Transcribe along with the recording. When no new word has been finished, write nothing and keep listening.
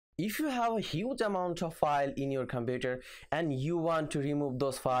If you have a huge amount of file in your computer and you want to remove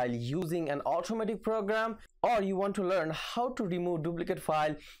those files using an automatic program, or you want to learn how to remove duplicate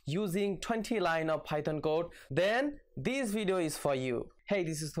file using 20 lines of Python code, then this video is for you. Hey,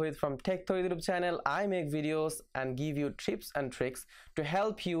 this is Touhid from Touhid YouTube channel. I make videos and give you tips and tricks to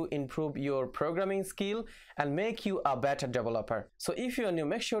help you improve your programming skill and make you a better developer. So if you are new,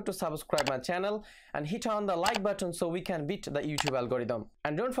 make sure to subscribe my channel and hit on the like button so we can beat the YouTube algorithm.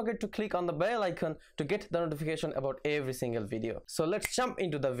 And don't forget to click on the bell icon to get the notification about every single video. So let's jump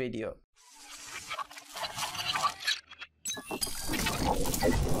into the video.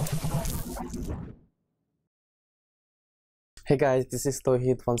 Hey guys, this is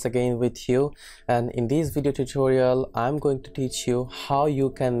Touhid once again with you, and in this video tutorial I'm going to teach you how you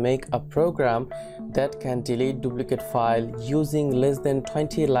can make a program that can delete duplicate file using less than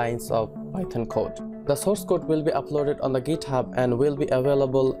 20 lines of Python code. The source code will be uploaded on the GitHub and will be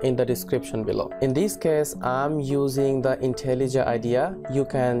available in the description below. In this case, I'm using the IntelliJ IDEA. You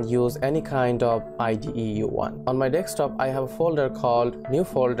can use any kind of IDE you want. On my desktop, I have a folder called New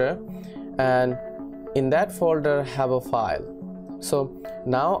Folder, and in that folder have a file. So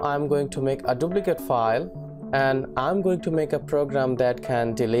now I'm going to make a duplicate file, and I'm going to make a program that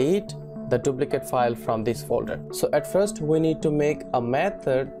can delete the duplicate file from this folder. So at first we need to make a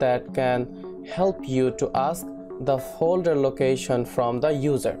method that can help you to ask the folder location from the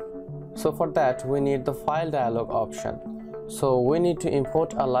user. So for that we need the file dialog option. So we need to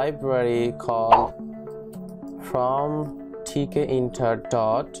import a library called from tkinter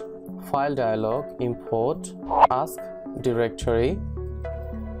dot file dialog import ask directory,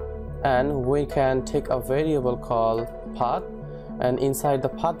 and we can take a variable called path, and inside the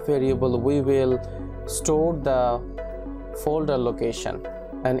path variable we will store the folder location,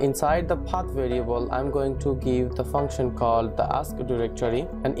 and inside the path variable I'm going to give the function called the ask directory,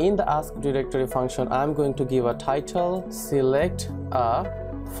 and in the ask directory function I'm going to give a title select a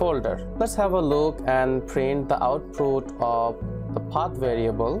folder. Let's have a look and print the output of the path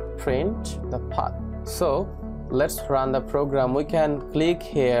variable, print the path. So let's run the program. We can click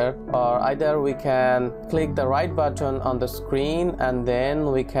here, or either we can click the right button on the screen and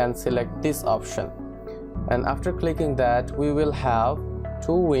then we can select this option, and after clicking that we will have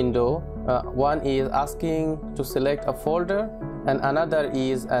two windows. One is asking to select a folder and another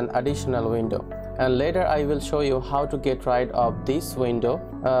is an additional window, and later I will show you how to get rid of this window.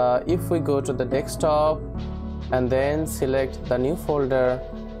 If we go to the desktop and then select the new folder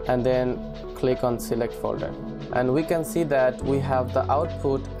and then click on select folder, and we can see that we have the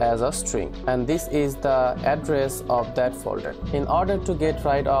output as a string, and this is the address of that folder. In order to get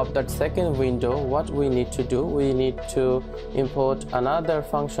rid of that second window, what we need to do, we need to import another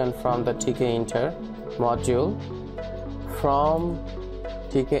function from the tkinter module. From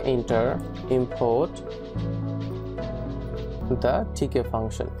tkinter import the tk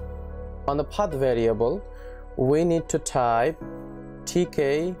function. On the path variable we need to type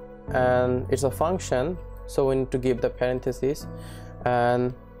tk, and it's a function, so we need to give the parentheses,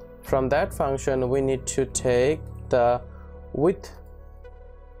 and from that function we need to take the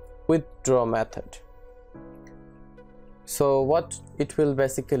withdraw method. So what it will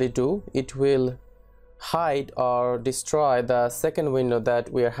basically do, it will hide or destroy the second window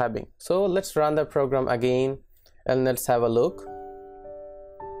that we are having. So let's run the program again and let's have a look.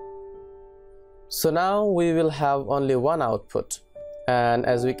 So now we will have only one output, and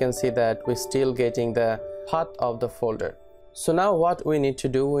as we can see that we're still getting the path of the folder. So now what we need to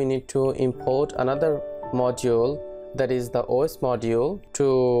do, we need to import another module, that is the OS module,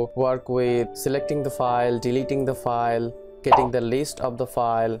 to work with selecting the file, deleting the file, getting the list of the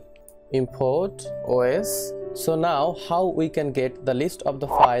file. Import OS. So now how we can get the list of the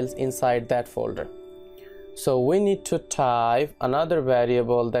files inside that folder? So we need to type another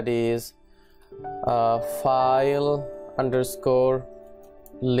variable, that is file underscore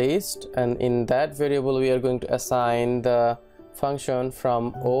list, and in that variable we are going to assign the function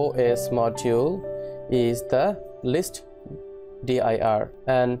from OS module is the list dir,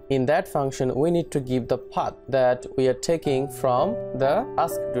 and in that function we need to give the path that we are taking from the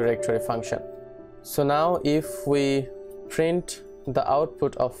ask directory function. So now if we print the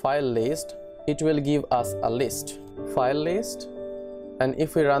output of file list, it will give us a list, file list, and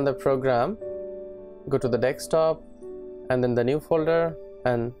if we run the program, go to the desktop and then the new folder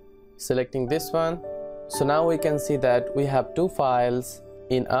and selecting this one, so now we can see that we have two files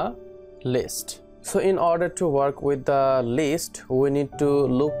in a list. So in order to work with the list, we need to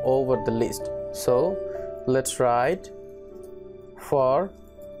loop over the list. So let's write for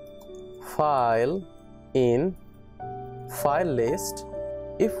file in file list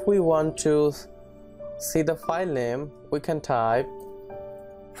if we want to see the file name, we can type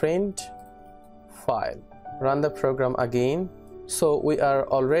print file, run the program again. So we are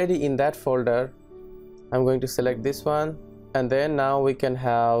already in that folder. I'm going to select this one, and then now we can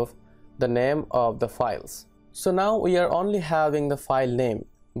have the name of the files. So now we are only having the file name,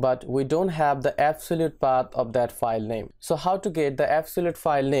 but we don't have the absolute path of that file name. So how to get the absolute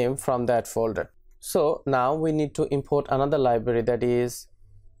file name from that folder? So now we need to import another library, that is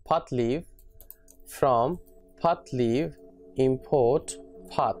pathlib. From pathlib import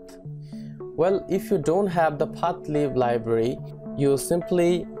path. Well, if you don't have the pathlib library, you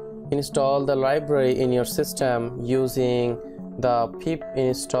simply install the library in your system using the pip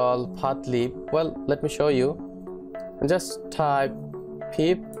install pathlib. Well, let me show you. Just type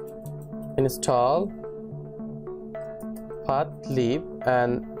pip install pathlib,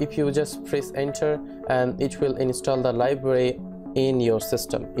 and if you just press enter, and it will install the library in your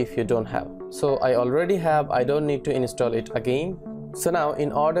system if you don't have. So I already have, I don't need to install it again. So now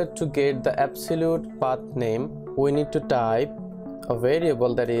in order to get the absolute path name, we need to type a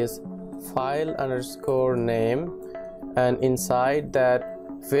variable, that is file underscore name, and inside that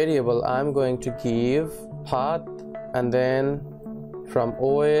variable I'm going to give path, and then from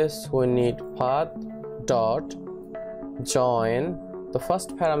OS we need path dot join. The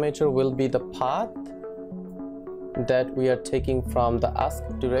first parameter will be the path that we are taking from the ask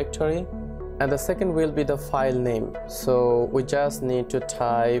directory, and the second will be the file name. So we just need to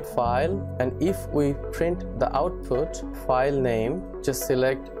type file, and if we print the output file name, just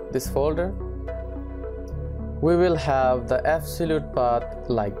select this folder, we will have the absolute path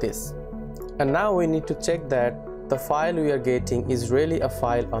like this. And now we need to check that the file we are getting is really a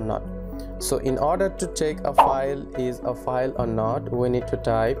file or not. So in order to check a file is a file or not, we need to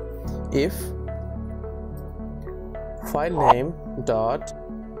type if file name dot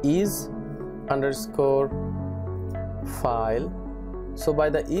is underscore file. So by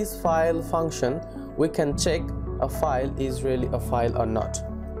the isFile function we can check a file is really a file or not.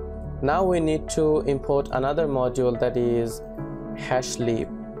 Now we need to import another module, that is hashlib.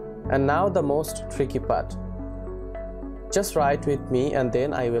 And now the most tricky part. Just write with me and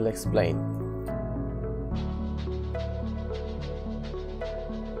then I will explain.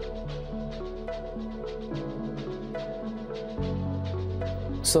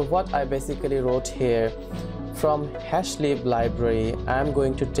 So what I basically wrote here, from hashlib library I'm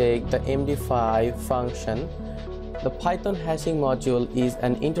going to take the MD5 function. The Python hashing module is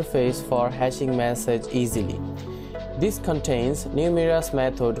an interface for hashing message easily. This contains numerous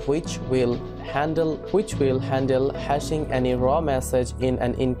methods which will handle hashing any raw message in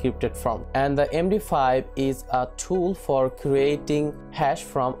an encrypted form. And the MD5 is a tool for creating hash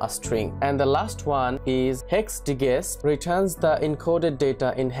from a string. And the last one is hexdigest, returns the encoded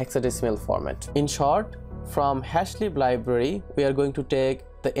data in hexadecimal format. In short, from hashlib library we are going to take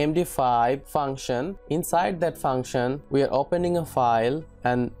the MD5 function. Inside that function we are opening a file,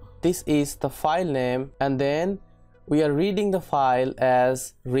 and this is the file name, and then we are reading the file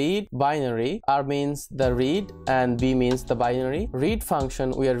as read binary. R means the read and B means the binary. Read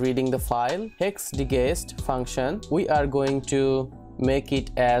function we are reading the file. Hexdigest function we are going to make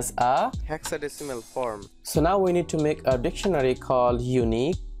it as a hexadecimal form. So now we need to make a dictionary called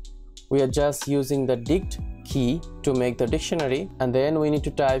unique. We are just using the dict key to make the dictionary, and then we need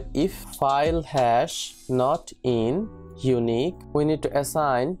to type if file hash not in unique. We need to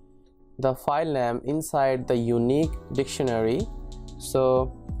assign the file name inside the unique dictionary.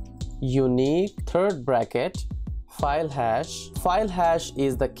 So unique third bracket file hash. File hash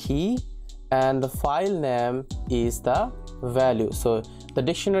is the key and the file name is the value. So the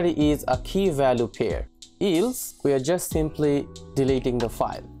dictionary is a key value pair. Else we are just simply deleting the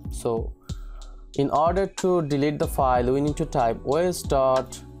file. So in order to delete the file we need to type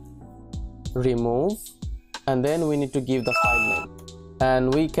os.remove, and then we need to give the file name,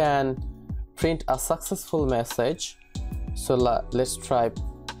 and we can print a successful message. So let's try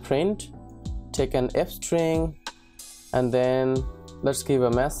print, take an F string, and then let's give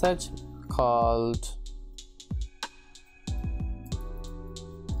a message called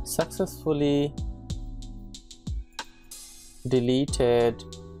successfully deleted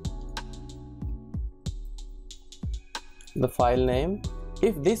the file name.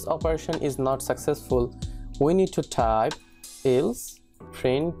 If this operation is not successful, we need to type else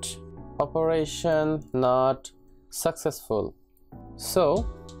print operation not successful. So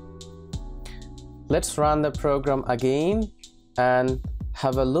let's run the program again and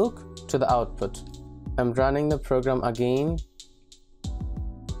have a look to the output. I'm running the program again,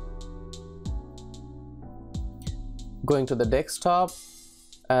 going to the desktop,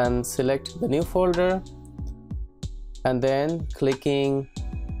 and select the new folder, and then clicking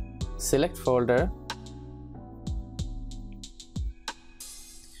select folder,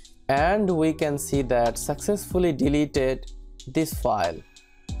 and we can see that successfully deleted this file.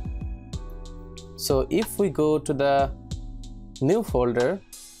 So if we go to the new folder,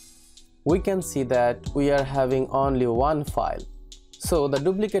 we can see that we are having only one file. So the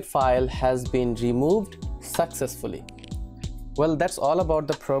duplicate file has been removed successfully. Well, that's all about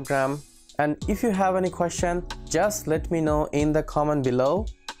the program, and if you have any question, just let me know in the comment below,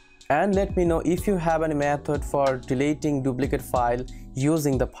 and let me know if you have any method for deleting duplicate file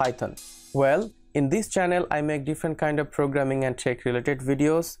using the Python. Well, in this channel I make different kind of programming and tech related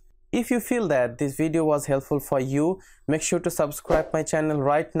videos. If you feel that this video was helpful for you, make sure to subscribe my channel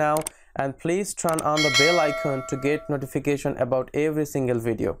right now, and please turn on the bell icon to get notification about every single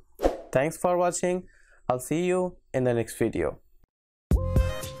video. Thanks for watching. I'll see you in the next video.